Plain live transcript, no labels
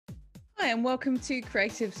Hi, and welcome to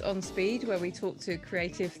Creatives on Speed, where we talk to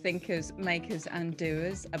creative thinkers, makers, and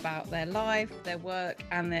doers about their life, their work,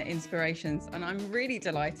 and their inspirations. And I'm really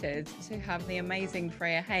delighted to have the amazing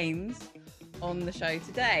Freya Haynes on the show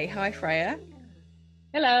today. Hi, Freya.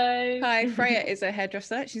 Hello. Hi, Freya is a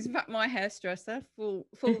hairdresser. She's in fact my hairdresser, full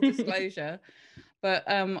disclosure. But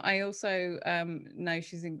I also know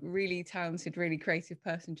she's a really talented, really creative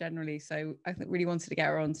person generally. So I really wanted to get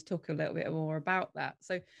her on to talk a little bit more about that.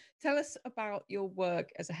 So tell us about your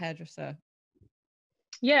work as a hairdresser.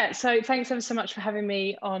 Yeah, so thanks ever so much for having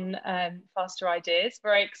me on Faster Ideas.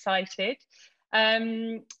 Very excited.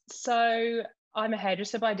 So I'm a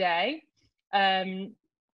hairdresser by day.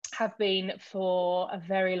 Have been for a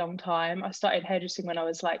very long time. I started hairdressing when I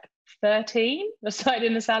was like 13. I started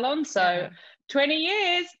in the salon, so Yeah. 20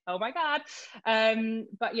 years. Oh my God.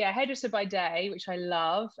 But yeah, hairdresser by day, which I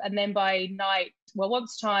love. And then by night, well,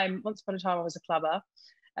 once upon a time I was a clubber.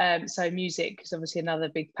 So music is obviously another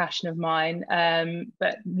big passion of mine.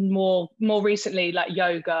 But more recently, like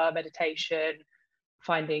yoga, meditation,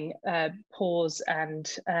 finding pause and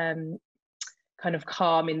kind of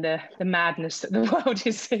calm in the madness that the world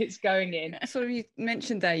is going in. So you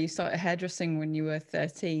mentioned there you started hairdressing when you were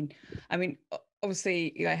 13. I mean,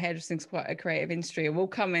 obviously, hairdressing is quite a creative industry, and we'll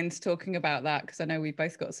come into talking about that because I know we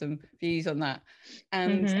both got some views on that.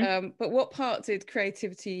 And but what part did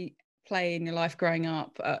creativity play in your life growing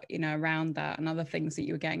up? Around that and other things that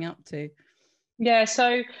you were getting up to. Yeah,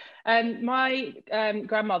 so my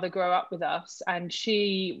grandmother grew up with us, and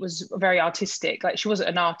she was very artistic. Like, she wasn't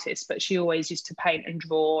an artist, but she always used to paint and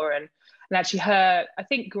draw. And actually, her, I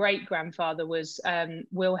think, great grandfather was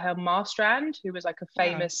Wilhelm Marstrand, who was like a Wow.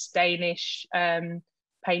 famous Danish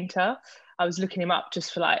painter. I was looking him up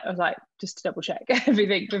just just to double check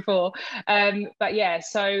everything before. But yeah,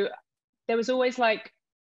 so there was always like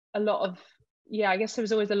a lot of, yeah, I guess there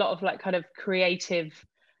was always a lot of like kind of creative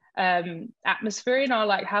atmosphere in our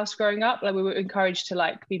like house growing up. Like, we were encouraged to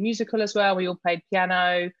like be musical as well. We all played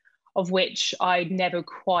piano, of which I never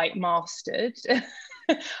quite mastered.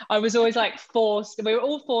 I was always like forced, we were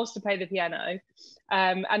all forced to play the piano.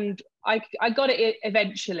 And I got it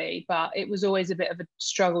eventually, but it was always a bit of a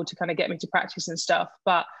struggle to kind of get me to practice and stuff.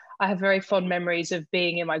 But I have very fond memories of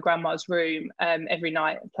being in my grandma's room every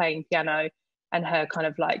night playing piano, and her kind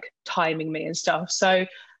of like timing me and stuff. So,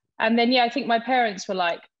 and then, yeah, I think my parents were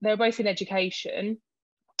like, they were both in education,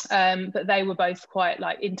 but they were both quite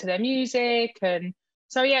like into their music. And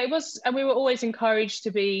so, yeah, it was, and we were always encouraged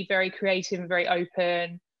to be very creative and very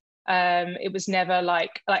open. It was never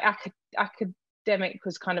like academic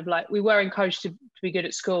was kind of like, we were encouraged to be good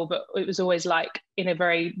at school, but it was always like in a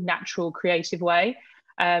very natural, creative way.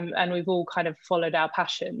 And we've all kind of followed our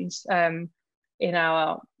passions. In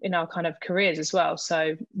our kind of careers as well,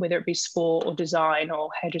 so whether it be sport or design or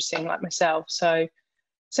hairdressing like myself. So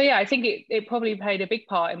yeah, I think it probably played a big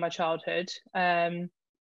part in my childhood. And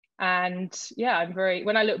yeah,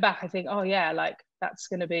 when I look back, I think, oh yeah, like that's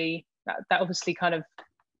going to be that obviously kind of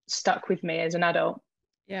stuck with me as an adult.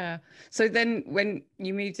 Yeah. So then when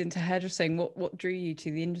you moved into hairdressing, what drew you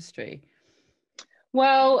to the industry?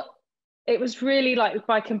 Well, it was really like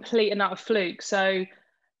by complete and utter fluke. So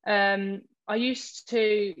I used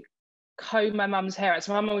to comb my mum's hair out.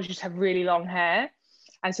 So my mum always used to have really long hair.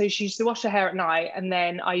 And so she used to wash her hair at night, and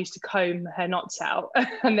then I used to comb her knots out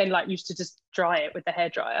and then like used to just dry it with the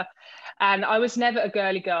hairdryer. And I was never a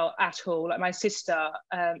girly girl at all. Like, my sister,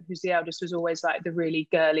 who's the eldest, was always like the really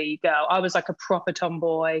girly girl. I was like a proper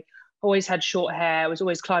tomboy, always had short hair, was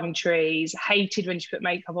always climbing trees, hated when she put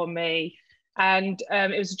makeup on me. And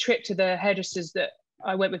it was a trip to the hairdressers that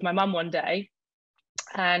I went with my mum one day,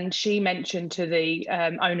 and she mentioned to the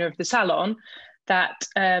owner of the salon that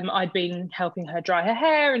I'd been helping her dry her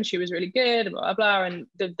hair, and she was really good, and blah, blah, blah. And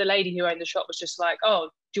the lady who owned the shop was just like, oh,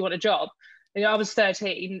 do you want a job? And I was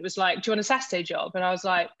 13. It was like, do you want a Saturday job? And I was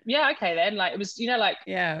like, yeah, okay then. Like, it was, like,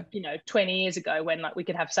 Yeah. 20 years ago when like we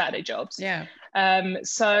could have Saturday jobs. Yeah.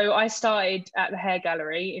 So I started at the hair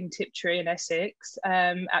gallery in Tiptree in Essex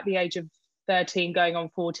at the age of 13, going on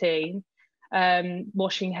 14,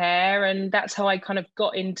 washing hair. And that's how I kind of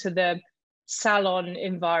got into the salon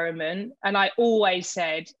environment. And I always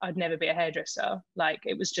said I'd never be a hairdresser. Like,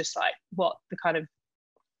 it was just like, what the kind of,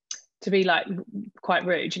 to be like quite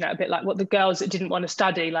rude, a bit like what the girls that didn't want to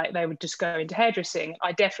study, like they would just go into hairdressing.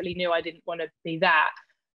 I definitely knew I didn't want to be that,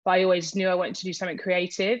 but I always knew I wanted to do something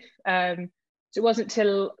creative. So it wasn't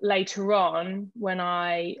till later on when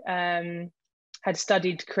I had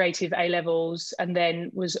studied creative A levels and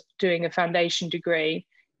then was doing a foundation degree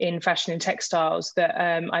in fashion and textiles that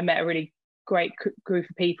I met a really great group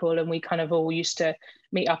of people, and we kind of all used to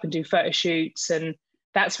meet up and do photo shoots and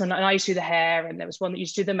that's when I used to do the hair, and there was one that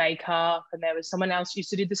used to do the makeup, and there was someone else who used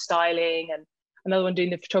to do the styling, and another one doing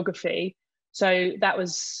the photography. So that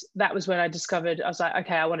was when I discovered, I was like,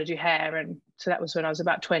 okay, I want to do hair. And so that was when I was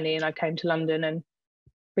about 20, and I came to London and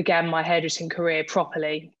began my hairdressing career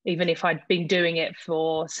properly, even if I'd been doing it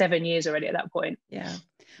for 7 years already at that point. Yeah.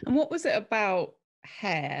 And what was it about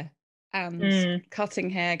hair and cutting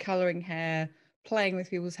hair, colouring hair, playing with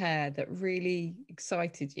people's hair that really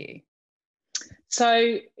excited you?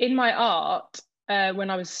 So in my art, when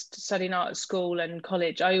I was studying art at school and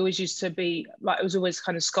college, I always used to be like, it was always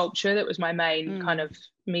kind of sculpture that was my main kind of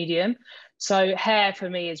medium. So hair for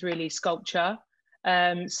me is really sculpture.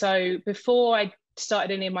 So before I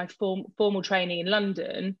started any of my formal training in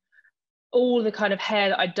London, all the kind of hair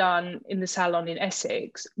that I'd done in the salon in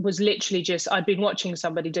Essex was literally just, I'd been watching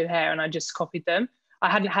somebody do hair and I just copied them. I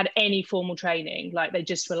hadn't had any formal training. Like they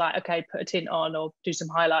just were like, okay, put a tint on or do some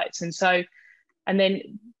highlights. And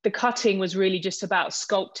then the cutting was really just about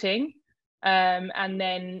sculpting. And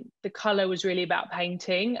then the color was really about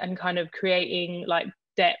painting and kind of creating like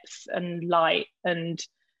depth and light and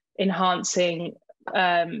enhancing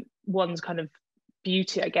one's kind of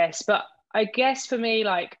beauty, I guess. But I guess for me,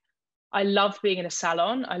 like, I love being in a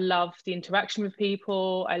salon. I love the interaction with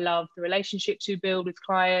people. I love the relationships you build with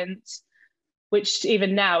clients, which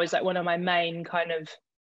even now is like one of my main kind of,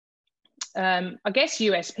 I guess,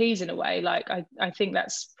 USPs in a way. Like, I think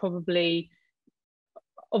that's probably,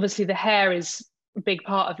 obviously the hair is a big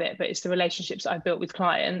part of it, but it's the relationships I've built with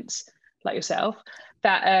clients like yourself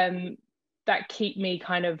that keep me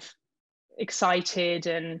kind of excited,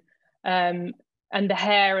 and the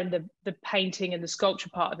hair and the painting and the sculpture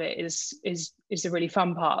part of it is the really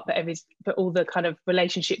fun part. But all the kind of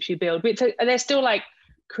relationships you build, they're still like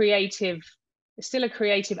creative. It's still a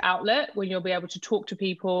creative outlet when you'll be able to talk to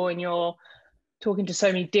people and you're talking to so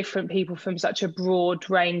many different people from such a broad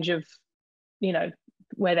range of, you know,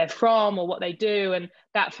 where they're from or what they do. And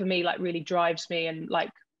that for me like really drives me and like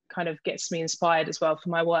kind of gets me inspired as well for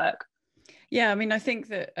my work. Yeah, I mean, I think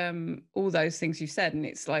that all those things you said, and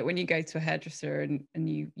it's like when you go to a hairdresser and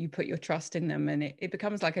you put your trust in them, and it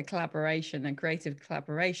becomes like a collaboration, a creative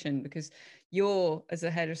collaboration, because you're, as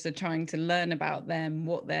a hairdresser, trying to learn about them,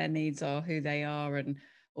 what their needs are, who they are, and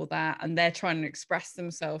all that, and they're trying to express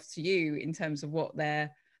themselves to you in terms of what they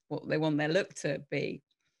want their look to be.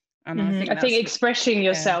 And I think expressing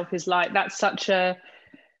yourself is like,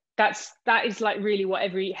 that is like really what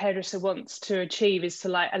every hairdresser wants to achieve, is to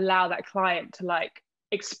like allow that client to like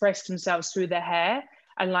express themselves through their hair.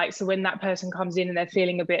 And like, so when that person comes in and they're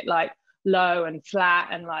feeling a bit like low and flat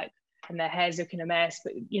and like, and their hair's looking a mess,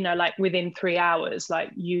 but you know, like within 3 hours,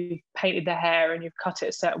 like you've painted their hair and you've cut it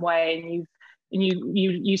a certain way, and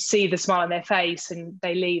you see the smile on their face and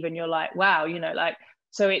they leave and you're like, wow, you know, like,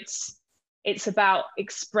 so it's about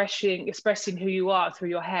expressing who you are through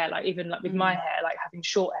your hair. Like even like with my hair, like having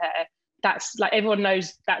short hair, that's like, everyone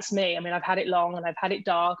knows that's me. I mean, I've had it long and I've had it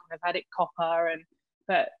dark and I've had it copper,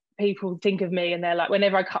 but people think of me and they're like,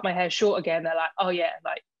 whenever I cut my hair short again, they're like, oh yeah,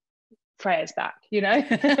 like Freya's back, you know.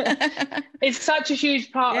 It's such a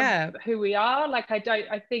huge part of who we are. Like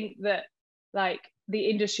I think that like the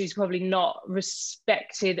industry is probably not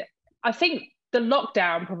respected. I think the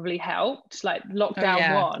lockdown probably helped, like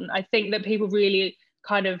lockdown one. I think that people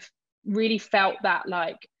really felt that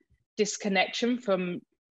like disconnection from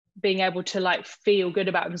being able to like feel good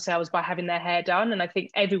about themselves by having their hair done. And I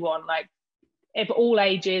think everyone, like of all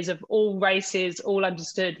ages, of all races, all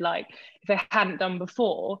understood, like if they hadn't done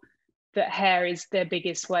before, that hair is their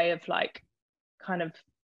biggest way of like kind of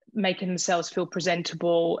making themselves feel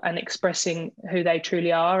presentable and expressing who they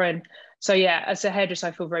truly are. And so yeah, as a hairdresser,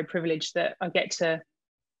 I feel very privileged that I get to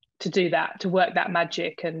do that, to work that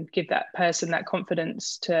magic and give that person that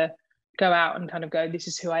confidence to go out and kind of go, this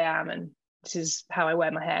is who I am and this is how I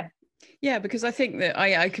wear my hair. Yeah, because I think that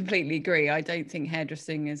I completely agree. I don't think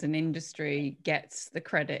hairdressing as an industry gets the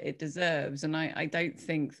credit it deserves. And I don't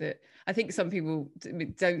think that, I think some people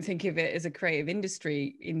don't think of it as a creative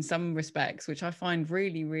industry in some respects, which I find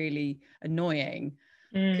really, really annoying.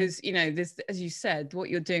 Because, you know, there's, as you said, what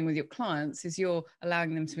you're doing with your clients is you're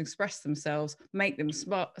allowing them to express themselves, make them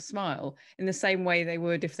smile in the same way they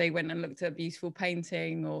would if they went and looked at a beautiful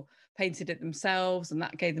painting or painted it themselves and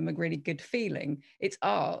that gave them a really good feeling. It's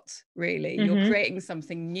art, really. You're creating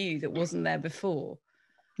something new that wasn't there before.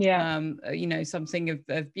 You know, something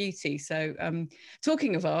of beauty. So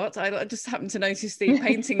talking of art, I just happened to notice the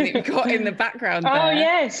painting that you've got in the background there. Oh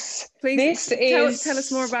yes, please tell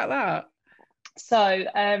us more about that. So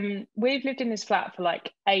we've lived in this flat for like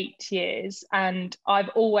 8 years, and I've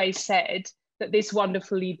always said that this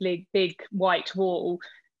wonderfully big white wall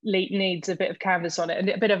needs a bit of canvas on it and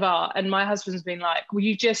a bit of art. And my husband's been like, well,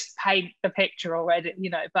 you just paint the picture already, you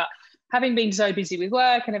know. But having been so busy with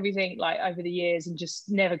work and everything, like over the years, and just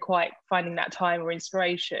never quite finding that time or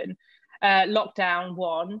inspiration, lockdown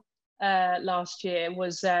one last year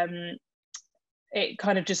was it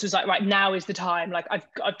kind of just was like, right, now is the time. Like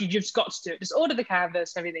you've just got to do it. Just order the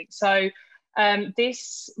canvas and everything. So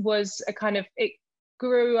this was a kind of, it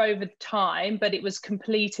grew over time, but it was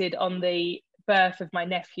completed on the birth of my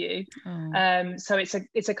nephew. So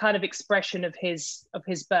it's a kind of expression of his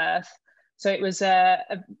birth. So it was a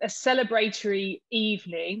celebratory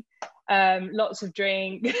evening, lots of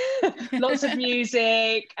drink, lots of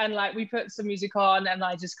music, and like we put some music on, and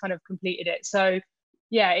I just kind of completed it. So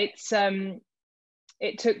yeah,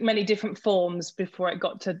 it took many different forms before it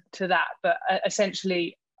got to that, but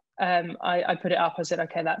essentially I put it up. I said,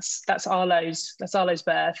 okay, that's Arlo's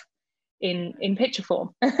birth in picture form,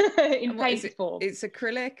 in paint form. It's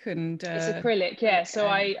acrylic and it's acrylic, yeah. Okay. So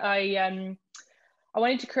I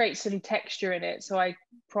wanted to create some texture in it, so I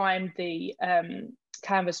primed the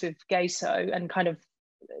canvas with gesso, and kind of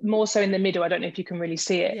more so in the middle. I don't know if you can really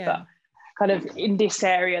see it, but kind of in this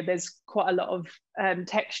area, there's quite a lot of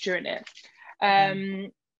texture in it.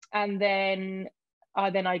 And then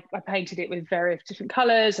I painted it with various different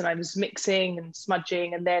colors, and I was mixing and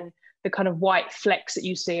smudging, and then the kind of white flecks that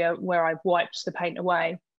you see are where I've wiped the paint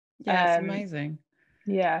away. Yeah, it's amazing.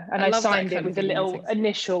 Yeah, and I signed it with a little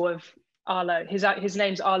initial of Arlo. His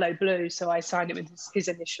name's Arlo Blue, so I signed it with his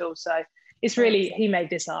initial. So it's really, he made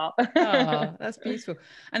this art. Oh, that's beautiful.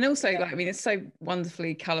 And also, like, I mean, it's so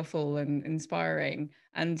wonderfully colourful and inspiring.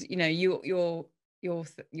 And you know, you're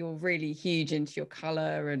really huge into your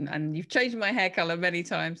colour, and you've changed my hair colour many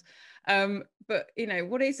times. But you know,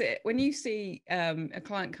 what is it when you see a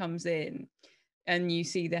client comes in and you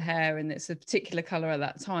see the hair and it's a particular colour at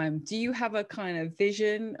that time? Do you have a kind of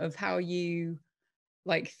vision of how you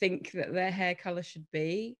like think that their hair colour should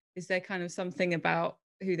be? Is there kind of something about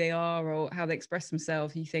who they are or how they express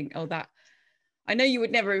themselves you think, oh, that, I know you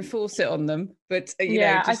would never enforce it on them, but you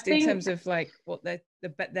know, just in terms of like what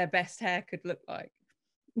their best hair could look like?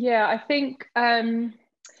 Yeah, I think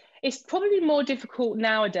it's probably more difficult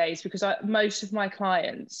nowadays because most of my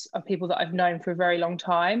clients are people that I've known for a very long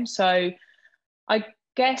time. So I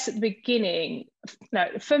guess at the beginning, no,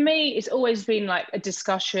 for me, it's always been like a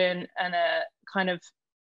discussion and a kind of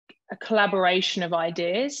a collaboration of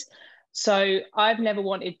ideas. So I've never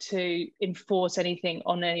wanted to enforce anything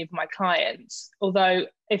on any of my clients. Although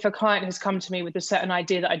if a client has come to me with a certain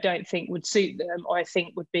idea that I don't think would suit them, or I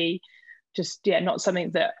think would be just, not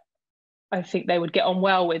something that I think they would get on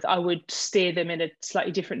well with, I would steer them in a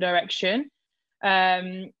slightly different direction.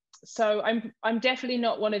 So I'm definitely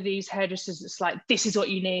not one of these hairdressers that's like, this is what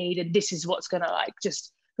you need and this is what's gonna like,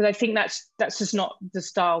 just because I think that's just not the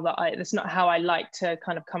style that's not how I like to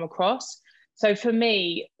kind of come across. So for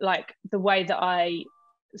me, like the way that I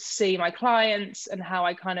see my clients and how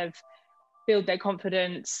I kind of build their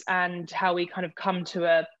confidence and how we kind of come to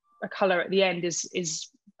a color at the end is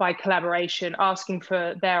by collaboration, asking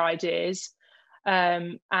for their ideas,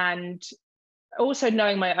 and also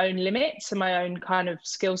knowing my own limits and my own kind of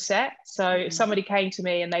skill set. So if somebody came to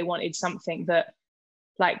me and they wanted something that,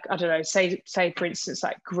 like, I don't know, say for instance,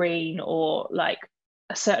 like green, or like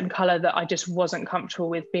a certain color that I just wasn't comfortable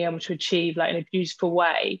with being able to achieve like in a beautiful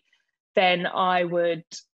way, then I would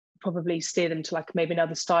probably steer them to like maybe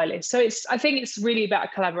another stylist. So I think it's really about a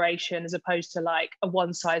collaboration as opposed to like a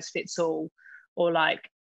one size fits all, or like,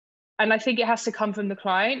 and I think it has to come from the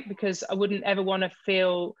client, because I wouldn't ever want to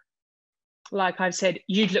feel like I've said,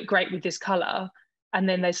 you'd look great with this color, and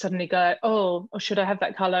then they suddenly go, oh, or should I have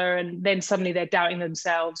that color? And then suddenly they're doubting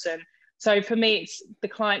themselves. And so for me, it's the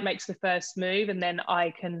client makes the first move, and then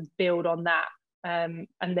I can build on that. And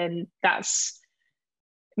then that's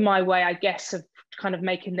my way, I guess, of kind of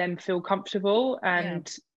making them feel comfortable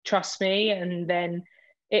and trust me. And then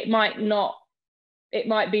it might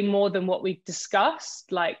be more than what we've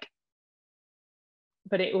discussed, like,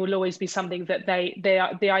 but it will always be something that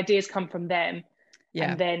the ideas come from them,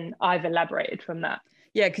 and then I've elaborated from that.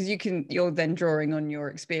 Yeah, because you're then drawing on your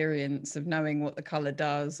experience of knowing what the color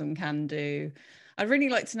does and can do. I'd really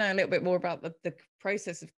like to know a little bit more about the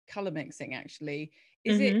process of color mixing. Actually,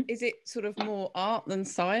 is it sort of more art than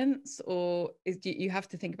science, or do you have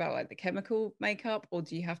to think about like the chemical makeup, or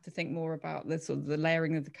do you have to think more about the sort of the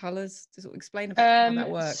layering of the colors? To sort of explain a bit how that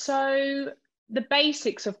works. So the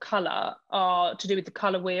basics of color are to do with the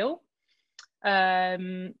color wheel.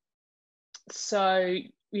 So,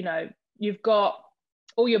 you know, you've got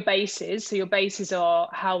all your bases. So your bases are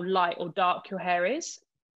how light or dark your hair is.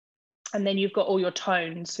 And then you've got all your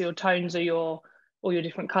tones. So your tones are your all your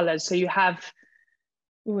different colors. So you have,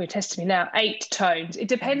 oh, you're testing me now, 8 tones. It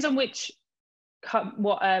depends on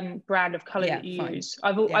what brand of color that you use.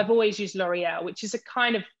 I've always used L'Oreal, which is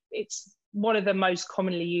it's one of the most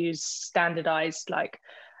commonly used standardized like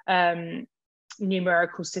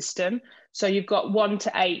numerical system. So you've got 1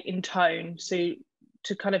 to 8 in tone. So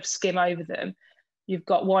to kind of skim over them, you've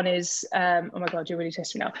got one is oh my god, you're really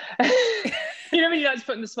testing me now. You know when you like to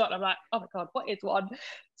put in the spot, I'm like, oh my god, what is one?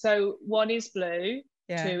 So 1 is blue,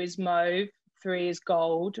 2 is mauve, 3 is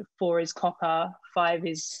gold, 4 is copper, 5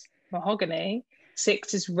 is mahogany,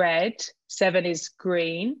 6 is red, 7 is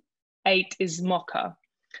green, 8 is mocha.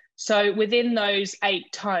 So within those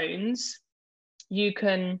 8 tones,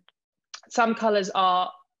 some colors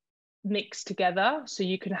are mixed together. So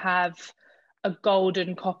you can have a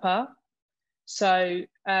golden copper. So,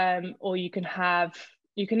 or you can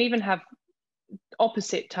even have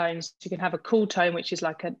opposite tones. You can have a cool tone, which is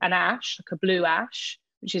like an ash, like a blue ash,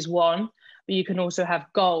 which is 1. But you can also have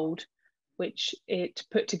gold, which it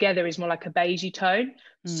put together is more like a beigey tone.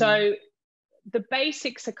 So the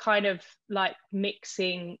basics are kind of like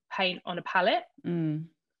mixing paint on a palette,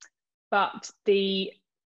 but the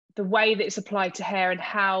way that it's applied to hair and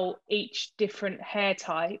how each different hair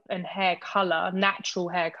type and hair color, natural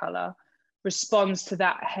hair color, responds to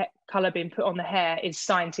that color being put on the hair is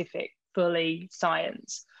scientific, fully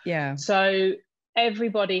science. Yeah. So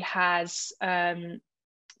everybody has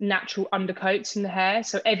natural undercoats in the hair.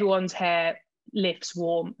 So everyone's hair lifts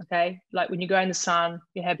warm, okay? Like when you go in the sun,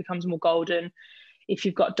 your hair becomes more golden. If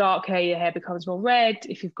you've got dark hair, your hair becomes more red.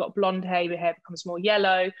 If you've got blonde hair, your hair becomes more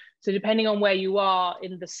yellow. So depending on where you are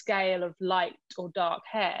in the scale of light or dark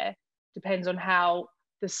hair, depends on how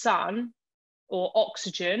the sun or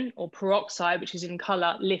oxygen or peroxide, which is in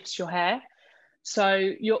color, lifts your hair.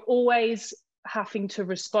 So you're always having to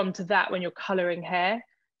respond to that when you're coloring hair.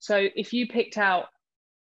 So if you picked out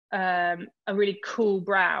a really cool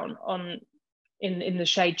brown in the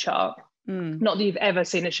shade chart, not that you've ever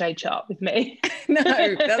seen a shade chart with me. No,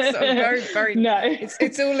 that's very, very. No,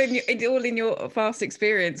 it's all in your vast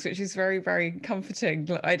experience, which is very, very comforting.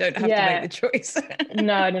 I don't have to make the choice.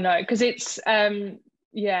 No, because it's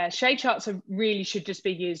shade charts really should just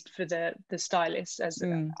be used for the stylists, as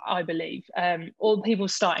I believe, or people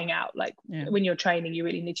starting out. Like when you're training, you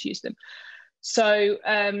really need to use them. So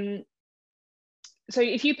so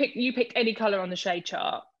if you pick any color on the shade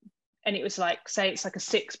chart, and it was like, say it's like a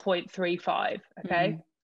 6.35, okay?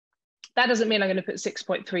 That doesn't mean I'm going to put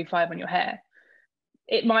 6.35 on your hair.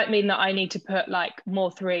 It might mean that I need to put like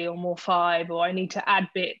more 3 or more 5, or I need to add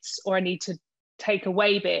bits, or I need to take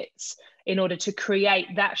away bits in order to create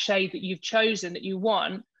that shade that you've chosen that you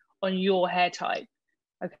want on your hair type,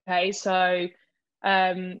 okay? So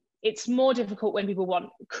it's more difficult when people want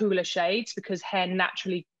cooler shades, because hair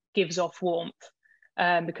naturally gives off warmth.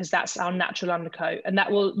 Because that's our natural undercoat, and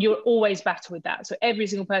you'll always battle with that. So every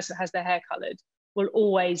single person that has their hair colored will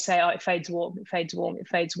always say, oh, it fades warm, it fades warm, it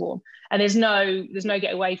fades warm. And there's no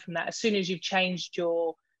get away from that. As soon as you've changed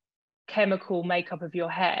your chemical makeup of your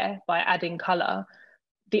hair by adding color,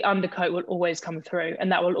 the undercoat will always come through,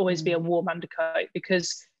 and that will always be a warm undercoat,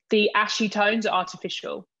 because the ashy tones are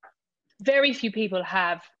artificial. Very few people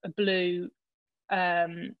have a blue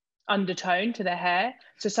undertone to their hair.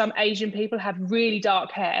 So some Asian people have really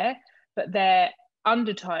dark hair, but their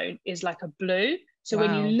undertone is like a blue. So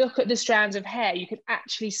when you look at the strands of hair, you can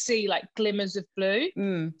actually see like glimmers of blue.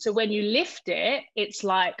 So when you lift it, it's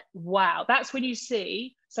like, wow. That's when you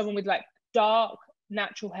see someone with like dark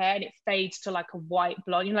natural hair and it fades to like a white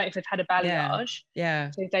blonde, you know, like if they've had a balayage.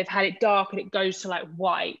 So if they've had it dark and it goes to like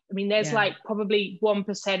white, I mean, there's like probably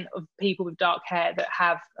 1% of people with dark hair that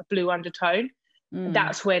have a blue undertone.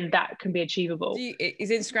 That's when that can be achievable. Is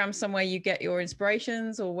Instagram somewhere you get your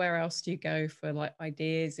inspirations, or where else do you go for like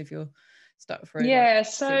ideas if you're stuck for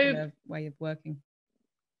a way of working?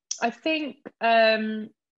 I think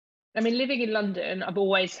I mean, living in London, I've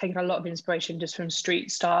always taken a lot of inspiration just from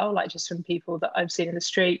street style, like just from people that I've seen in the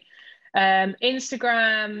street.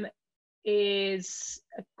 Instagram is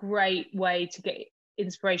a great way to get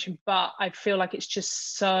inspiration, but I feel like it's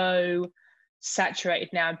just so saturated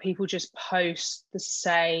now, and people just post the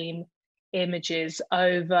same images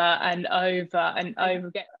over and over and over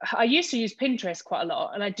again. I used to use Pinterest quite a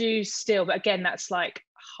lot, and I do still, but again, that's like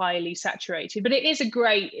highly saturated. But it is a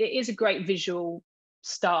great visual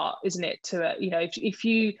start, isn't it, to you know,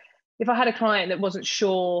 if I had a client that wasn't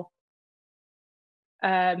sure,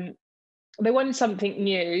 they wanted something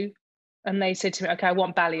new, and they said to me, okay, I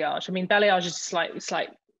want balayage. I mean, balayage is just like,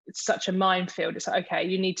 it's such a minefield. It's like, okay,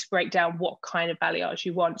 you need to break down what kind of balayage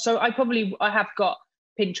you want. So I have got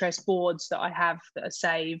Pinterest boards that I have that are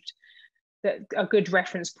saved, a good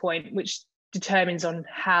reference point, which determines on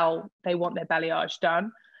how they want their balayage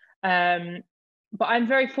done. But I'm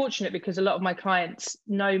very fortunate because a lot of my clients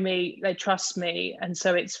know me, they trust me, and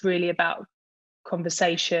so it's really about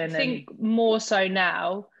conversation. I think more so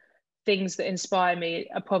now, things that inspire me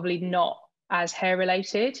are probably not as hair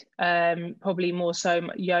related, probably more so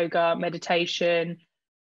yoga, meditation,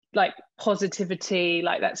 like positivity.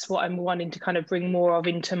 Like that's what I'm wanting to kind of bring more of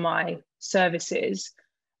into my services.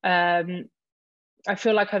 I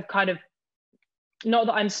feel like I've kind of, not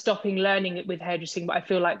that I'm stopping learning it with hairdressing, but I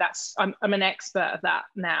feel like I'm an expert of that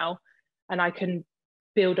now, and I can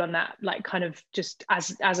build on that, like kind of just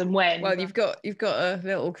as and when. Well, you've got a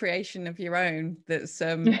little creation of your own that's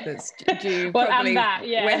due well, probably that,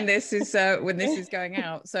 yeah. when this is going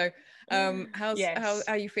out. So how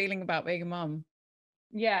are you feeling about being a mum?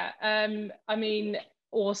 Yeah, I mean,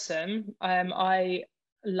 awesome. I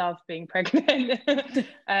love being pregnant.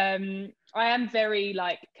 I am very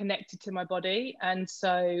like connected to my body, and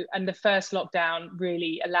the first lockdown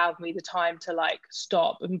really allowed me the time to like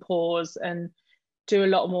stop and pause and do a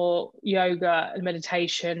lot more yoga and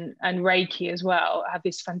meditation and Reiki as well. I have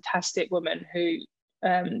this fantastic woman who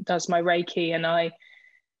does my Reiki, and I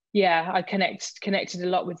connected a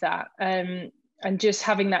lot with that. And just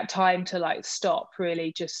having that time to like stop,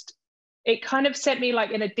 really just, it kind of set me like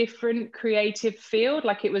in a different creative field.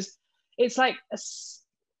 Like it's like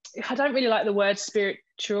I don't really like the word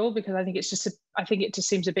spiritual, because I think it just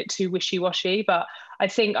seems a bit too wishy-washy, but I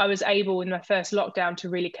think I was able in my first lockdown to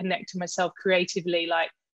really connect to myself creatively, like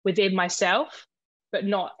within myself, but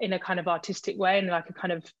not in a kind of artistic way, and like a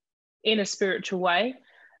kind of in a spiritual way.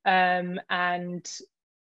 And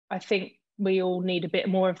I think we all need a bit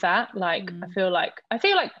more of that. Like I feel like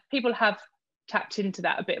people have tapped into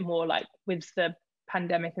that a bit more, like with the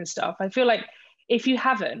pandemic and stuff. I feel like if you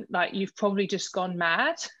haven't, like you've probably just gone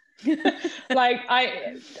mad. Like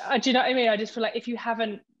I do you know what I mean? I just feel like if you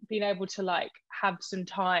haven't been able to like have some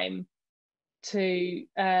time to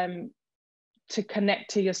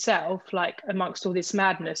connect to yourself, like amongst all this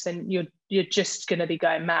madness, and you're just going to be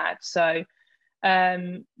going mad. So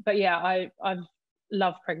but yeah, I've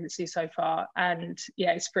loved pregnancy so far, and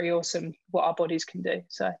yeah, it's pretty awesome what our bodies can do.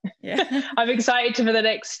 So yeah, I'm excited for the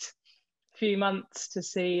next few months to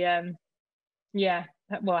see how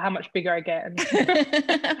much bigger I get and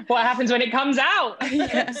what happens when it comes out.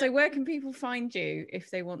 Yeah. So where can people find you if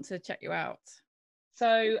they want to check you out?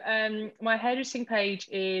 So my hairdressing page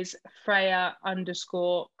is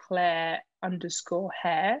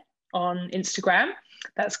Freya_Claire_hair on Instagram.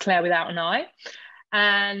 That's Claire without an I.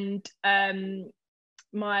 And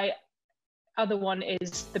my other one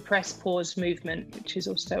is the Press Pause Movement, which is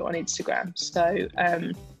also on Instagram. So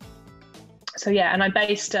yeah, and I'm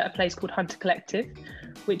based at a place called Hunter Collective,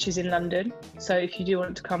 which is in London. So if you do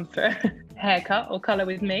want to come for a haircut or colour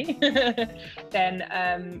with me, then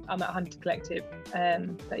I'm at Hunter Collective.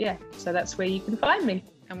 But yeah, so that's where you can find me.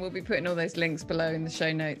 And we'll be putting all those links below in the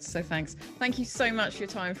show notes. So thanks. Thank you so much for your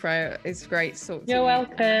time, Freya. It's great to talk to you. You're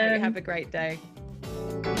welcome. Have a great day.